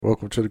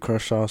Welcome to the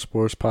Crunchtime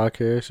Sports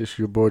Podcast. It's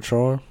your boy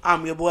Tron,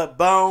 I'm your boy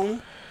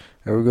Bone.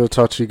 and we're going to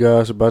talk to you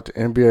guys about the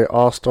NBA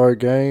All-Star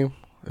Game.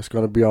 It's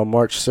going to be on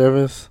March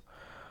 7th.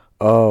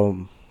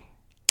 Bone,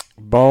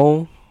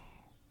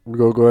 we're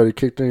going to go ahead and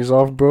kick things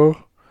off,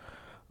 bro.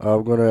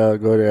 I'm going to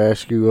go ahead and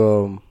ask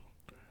you,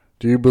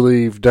 do you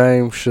believe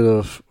Dame should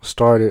have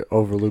started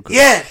over Luka?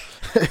 Yes,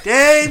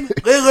 Dame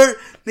Lillard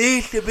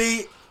needs to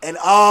be an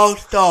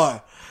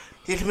all-star.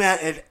 This man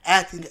is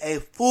acting a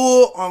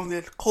fool on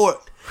this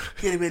court.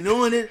 He's been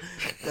doing it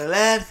the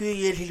last few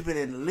years he's been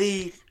in the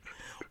league.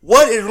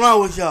 What is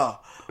wrong with y'all?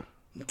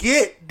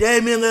 Get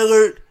Damian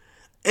Lillard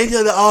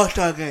into the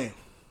All-Star game.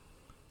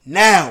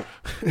 Now.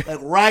 Like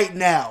right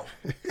now.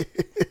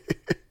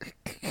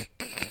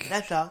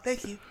 That's all.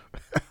 Thank you.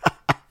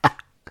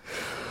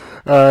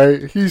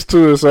 Alright, he's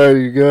too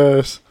excited, you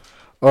guys.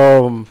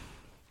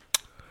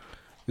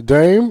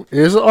 Dame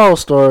is an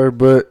all-star,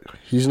 but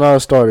he's not a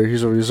starter.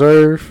 He's a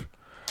reserve.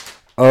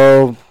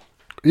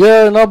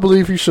 Yeah, and I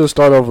believe he should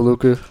start over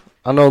Luka.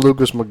 I know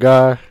Luka's my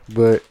guy,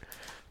 but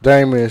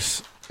Dame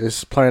is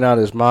playing out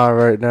his mind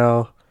right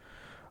now.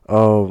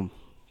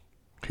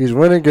 He's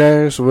winning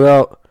games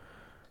without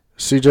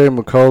C.J.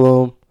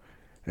 McCollum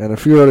and a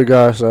few other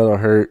guys that are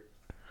hurt.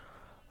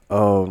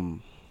 I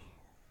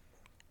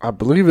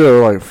believe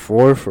they're like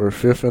 4th or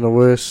 5th in the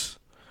West.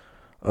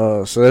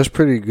 So that's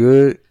pretty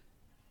good.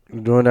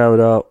 Doing that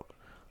without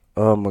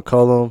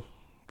McCollum,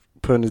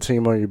 putting the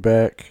team on your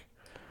back.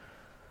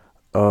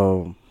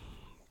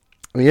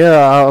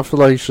 Yeah, I feel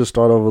like he should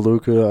start over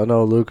Luka. I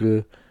know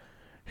Luka,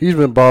 he's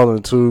been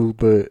balling too,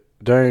 but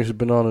Dame's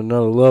been on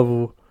another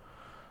level.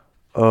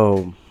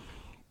 And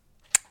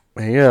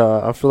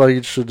yeah, I feel like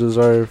he should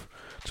deserve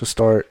to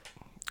start.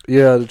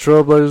 Yeah, the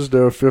Trailblazers,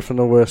 they're 5th in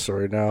the West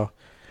right now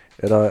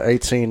at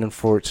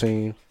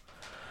 18-14.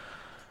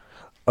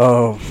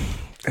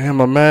 And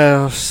my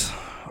Mavs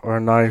are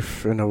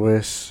 9th in the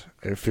West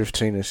at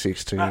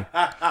 15-16.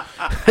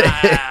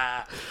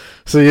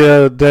 So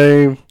yeah,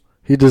 Dame,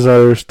 he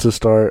deserves to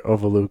start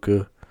over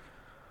Luka.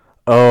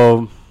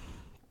 So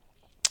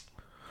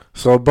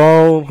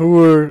Bone,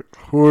 who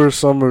are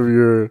some of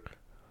your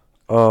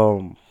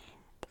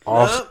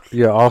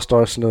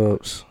all-star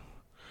snubs?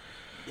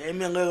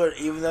 Damian Lillard,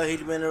 even though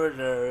he's been a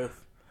reserve,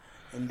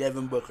 and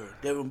Devin Booker.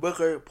 Devin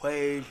Booker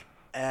plays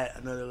at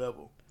another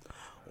level.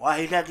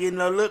 Why he's not getting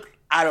no look,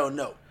 I don't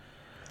know.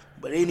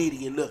 But he need to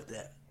get looked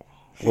at.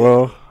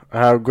 Well, I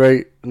have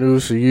great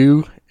news for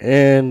you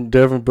and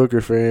Devin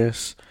Booker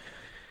fans.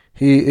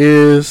 He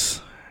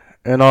is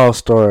an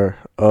all-star.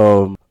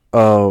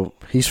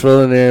 He's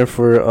filling in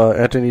for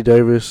Anthony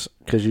Davis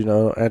because,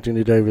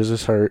 Anthony Davis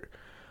is hurt.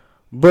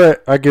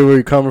 But I get where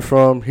you're coming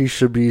from. He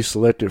should be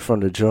selected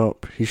from the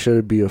jump. He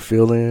should be a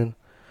fill-in.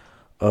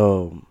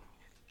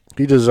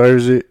 He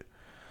deserves it.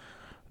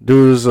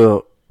 Dude is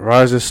a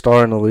rising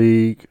star in the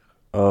league.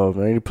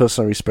 And he put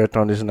some respect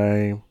on his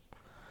name.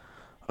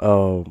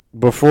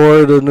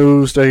 Before the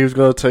news that he was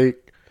going to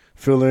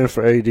fill in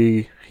for AD,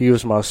 he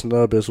was my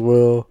snub as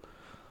well.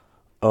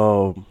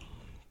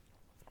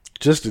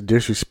 Just the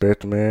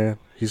disrespect, man.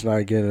 He's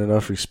not getting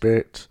enough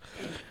respect.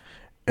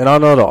 And I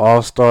know the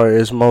All-Star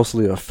is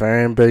mostly a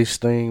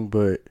fan-based thing,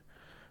 but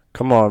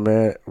come on,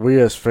 man. We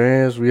as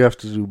fans, we have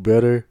to do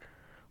better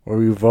when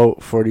we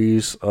vote for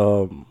these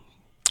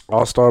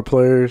All-Star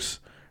players.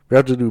 We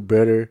have to do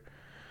better.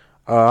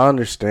 I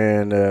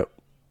understand that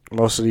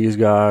most of these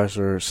guys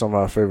are some of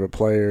our favorite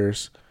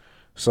players,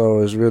 so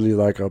it's really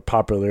like a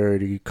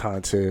popularity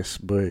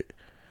contest, but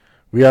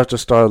we have to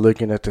start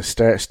looking at the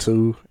stats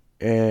too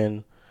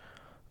and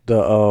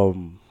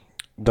the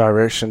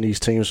direction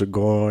these teams are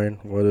going,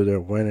 whether they're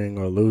winning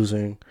or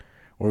losing,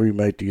 when we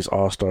make these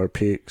all-star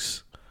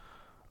picks.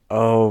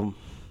 I'm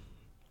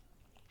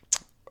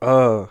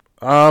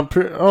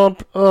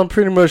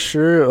pretty much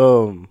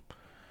sure.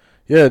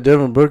 Yeah,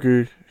 Devin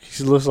Booker,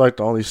 he looks like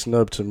the only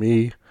snub to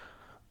me.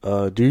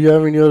 Do you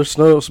have any other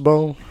snubs,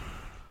 Bone?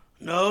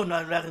 No,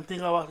 not that I can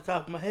think of off the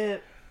top of my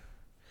head.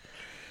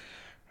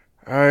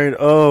 All right.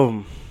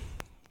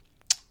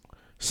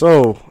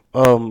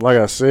 Like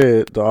I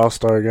said, the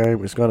All-Star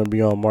game is going to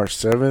be on March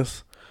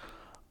 7th.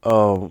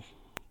 Well,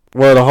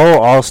 the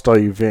whole All-Star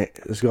event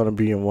is going to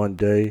be in one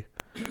day.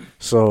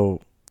 So,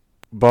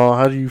 Bone,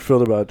 how do you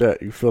feel about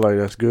that? You feel like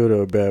that's good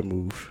or a bad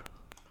move?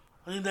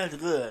 I think that's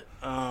good.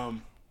 Well,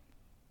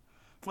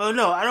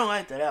 no, I don't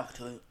like that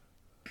actually.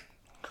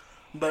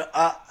 But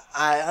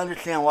I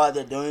understand why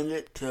they're doing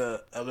it,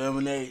 to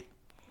eliminate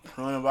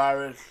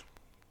coronavirus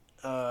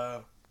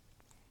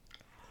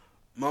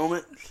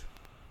moments.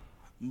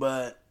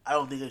 But I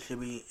don't think it should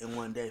be in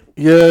one day.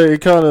 Yeah,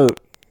 it kind of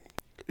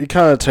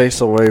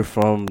takes away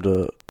from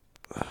the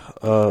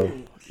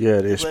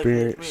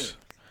experience.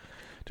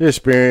 The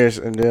experience,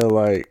 and then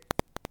like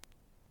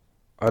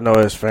I know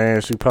as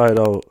fans, we probably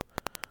don't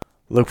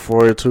look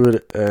forward to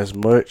it as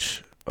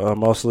much.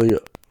 Mostly,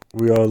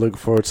 we are looking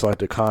forward to like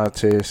the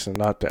contest and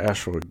not the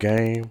actual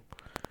game.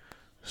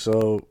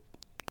 So,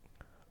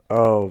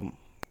 and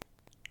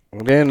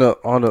then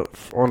on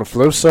the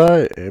flip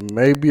side, it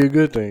may be a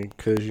good thing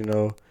because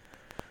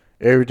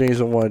everything's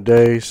in one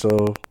day,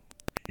 so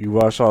you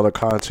watch all the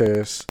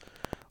contests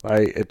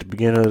like at the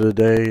beginning of the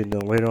day, and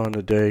then later on in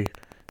the day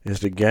is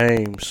the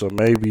game. So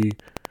maybe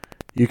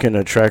you can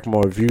attract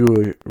more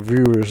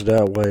viewers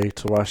that way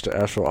to watch the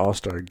actual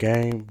All-Star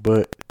game.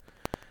 But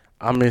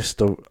I miss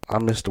the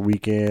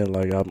weekend.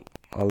 Like I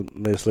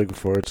miss looking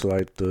forward to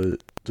like the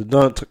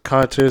dunk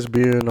contest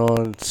being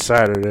on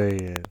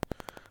Saturday and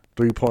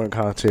 3-point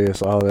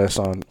contest. All that's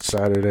on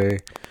Saturday.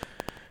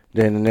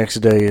 Then the next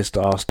day is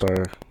the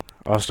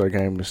All-Star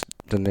game is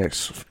the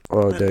next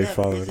day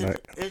following night.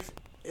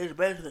 It's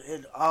basically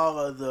it's all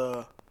of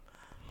the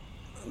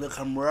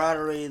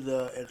camaraderie,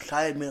 the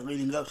excitement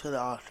leading up to the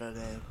All-Star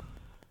game.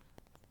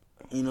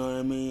 You know what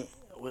I mean?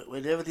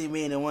 With everything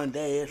being in one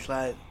day, it's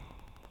like,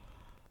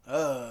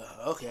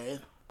 okay.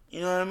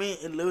 You know what I mean?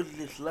 It loses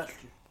its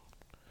luster.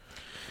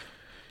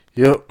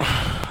 Yep.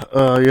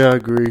 Yeah, I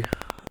agree.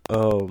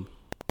 But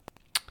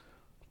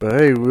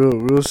hey,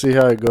 we'll see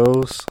how it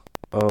goes.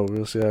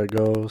 We'll see how it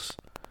goes.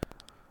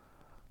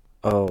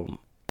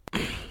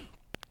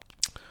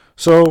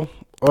 So,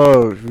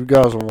 if you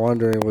guys are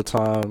wondering what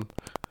time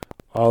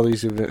all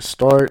these events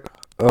start,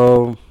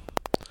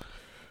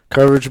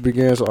 coverage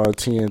begins on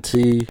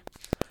TNT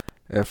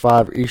at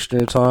 5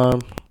 Eastern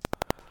time.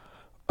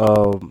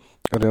 And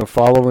then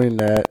following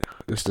that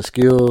is the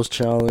Skills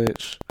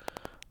Challenge.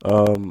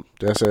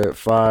 That's at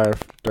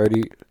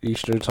 5:30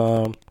 Eastern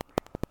time.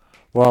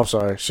 Well, I'm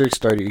sorry,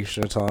 6:30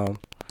 Eastern time.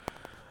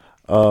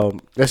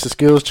 That's the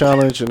Skills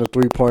Challenge and the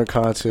 3-point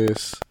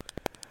contest.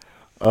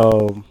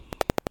 And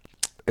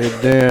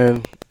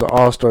then the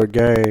All-Star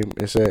game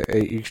is at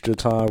 8 Eastern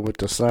time with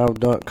the Slam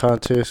Dunk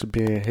contest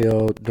being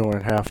held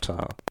during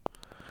halftime.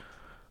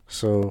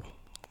 So.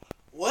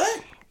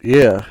 What?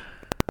 Yeah.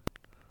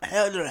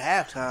 Held during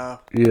halftime?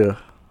 Yeah.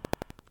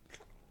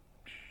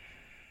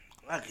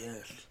 I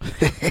guess.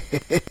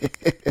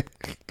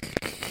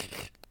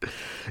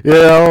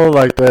 Yeah, I don't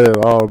like that at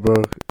all,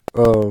 bro.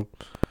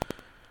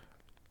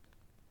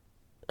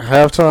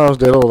 Halftimes,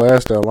 they don't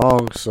last that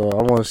long, so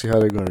I want to see how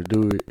they're going to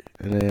do it.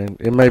 And then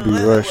it may be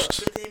rushed.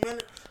 What, 15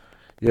 minutes?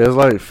 Yeah, it's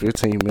like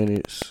 15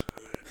 minutes.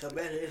 So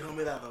basically, it's going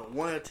to be like a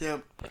one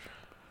attempt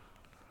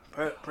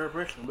per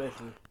person,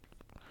 basically.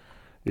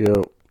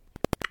 Yep.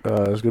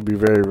 It's going to be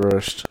very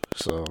rushed.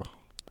 So,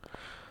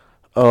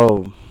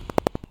 so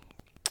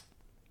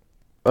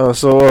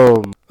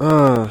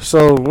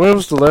when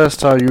was the last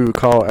time you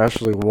recall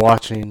actually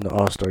watching the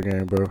All-Star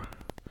game, bro?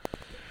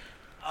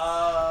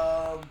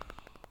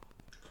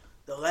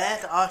 The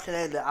last All-Star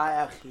game that I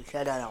actually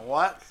sat down and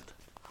watched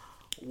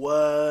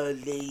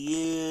was the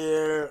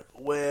year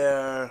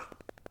where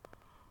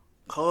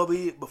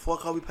before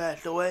Kobe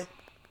passed away.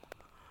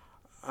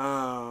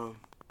 When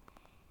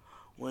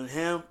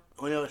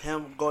it was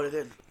him going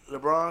against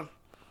LeBron.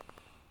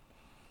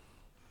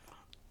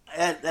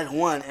 That's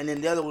one, and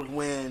then the other was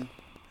when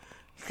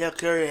Steph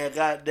Curry had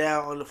got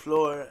down on the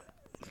floor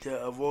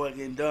to avoid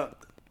getting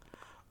dunked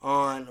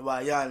on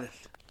by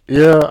Giannis.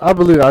 Yeah, I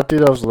think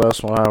that was the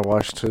last one I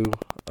watched too.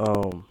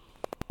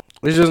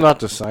 It's just not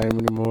the same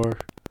anymore.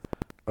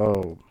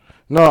 No,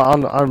 I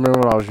remember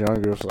when I was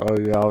younger, so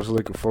I was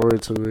looking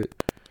forward to it.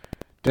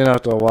 Then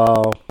after a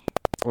while,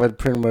 I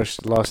pretty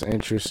much lost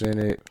interest in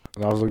it,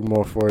 and I was looking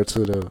more forward to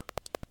the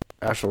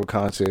actual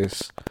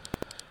contest.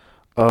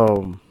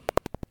 And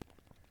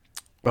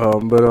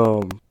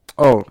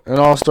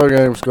All-Star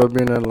game is gonna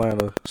be in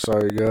Atlanta.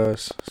 Sorry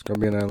guys, it's gonna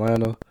be in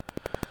Atlanta.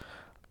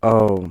 I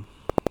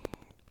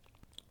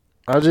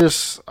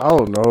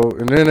don't know.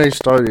 And then they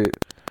started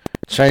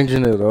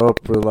changing it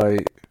up with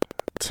like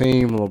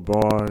Team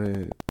LeBron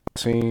and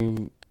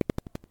Team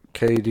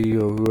KD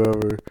or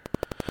whoever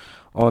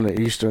on the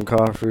Eastern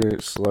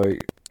Conference.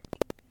 Like,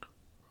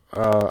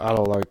 I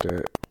don't like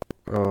that.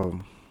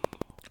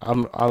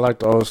 I like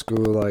the old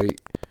school, like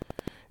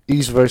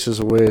East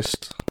versus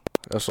West.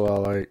 That's what I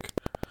like.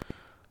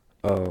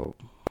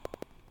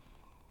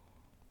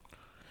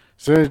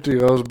 Is there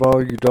anything else, Bo,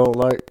 you don't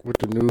like with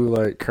the new,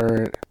 like,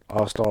 current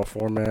All-Star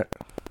format?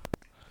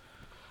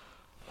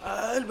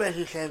 It's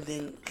basically the same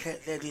thing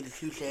that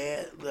you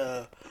said,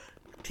 the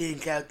team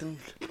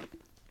captains.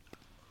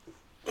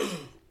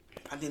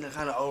 I think they're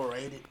kind of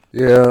overrated.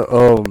 Yeah,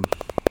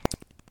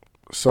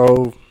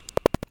 so,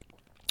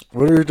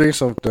 what do you think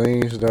some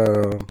things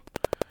that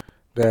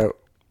the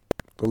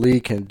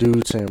league can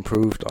do to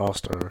improve the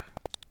All-Star?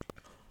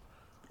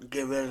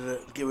 Get rid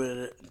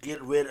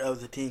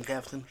of the team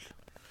captains.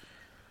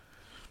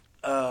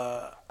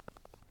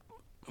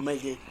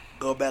 Make it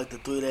go back to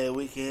 3-day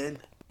weekend.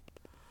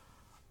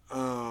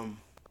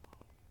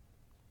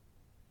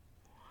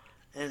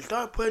 And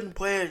start putting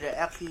players that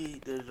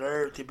actually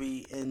deserve to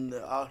be in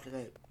the All-Star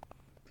game.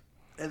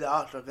 In the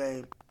All-Star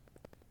game.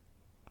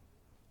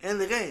 In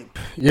the game.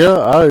 Yeah,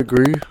 I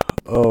agree.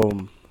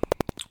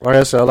 Like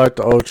I said, I like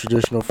the old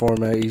traditional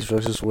format, East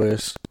versus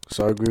West.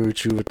 So I agree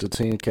with you with the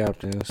team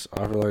captains.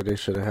 I feel like they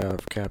should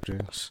have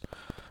captains.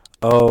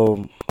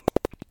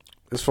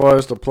 As far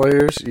as the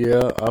players,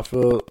 yeah, I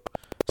feel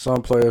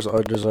some players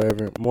are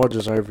more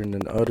deserving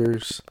than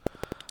others.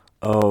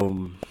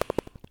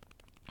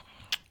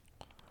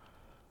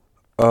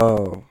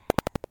 Uh,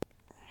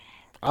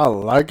 I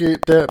like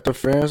it that the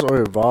fans are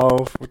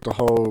involved with the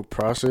whole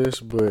process,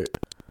 but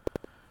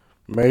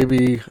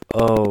maybe,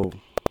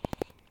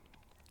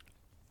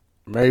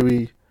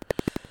 maybe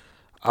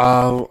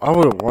I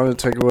wouldn't want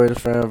to take away the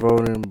fan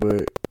voting,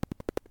 but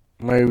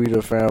maybe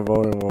the fan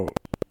voting won't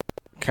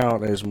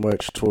count as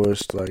much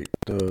towards like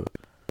the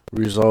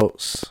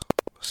results.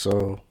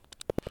 So,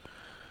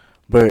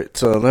 but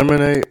to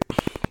eliminate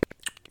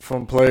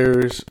from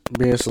players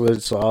being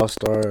selected to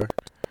All-Star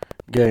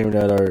game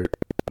that are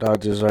not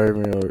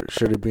deserving or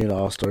should it be an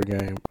All-Star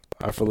game,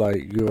 I feel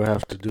like you'll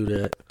have to do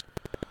that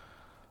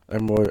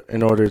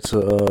in order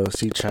to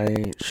see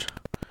change.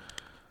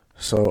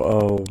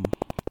 So,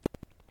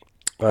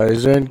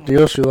 is there anything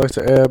else you'd like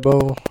to add,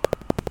 Bo?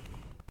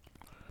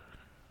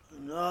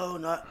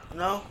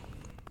 No.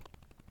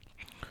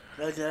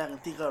 That's what I can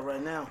think of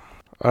right now.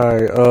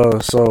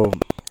 Alright, so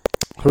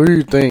who do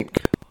you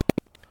think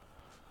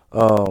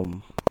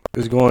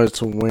is going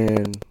to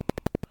win?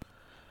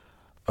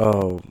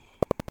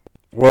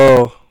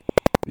 Well,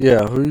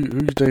 yeah, who you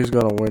think is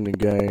gonna win the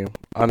game?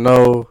 I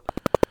know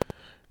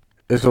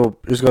it's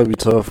gonna be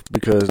tough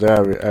because they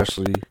haven't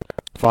actually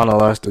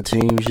finalized the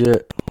teams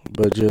yet.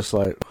 But just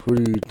like, who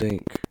do you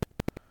think?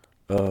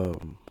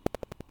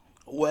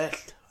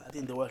 West. I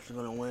think the West is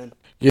gonna win.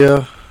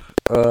 Yeah,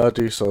 I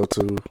think so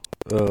too.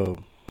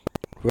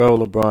 Whoever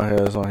LeBron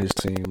has on his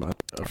team,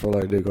 I feel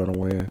like they're gonna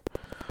win.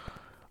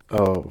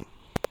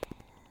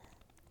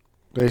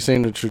 They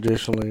seem to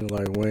traditionally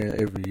like win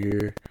every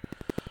year.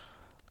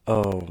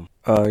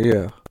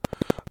 Yeah.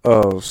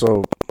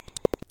 So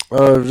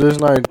if there's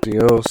not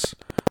anything else,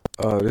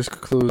 this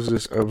concludes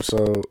this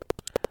episode.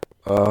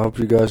 I hope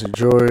you guys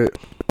enjoy it.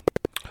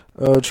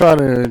 Try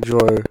to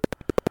enjoy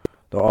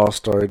the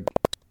All-Star,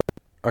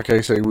 I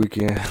can't say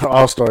weekend,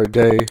 All-Star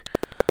Day.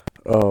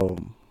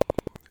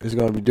 It's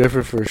going to be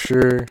different for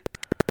sure.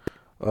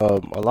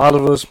 A lot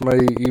of us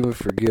may even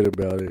forget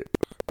about it,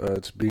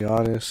 to be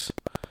honest.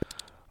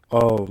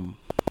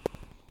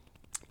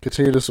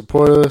 Continue to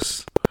support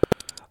us.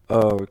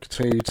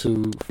 Continue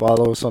to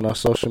follow us on our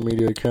social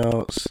media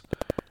accounts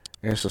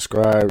and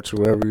subscribe to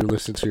wherever you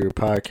listen to your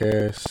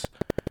podcasts.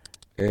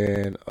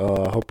 And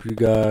I hope you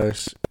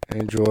guys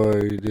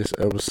enjoy this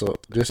episode,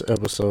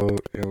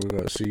 and we're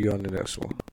going to see you on the next one.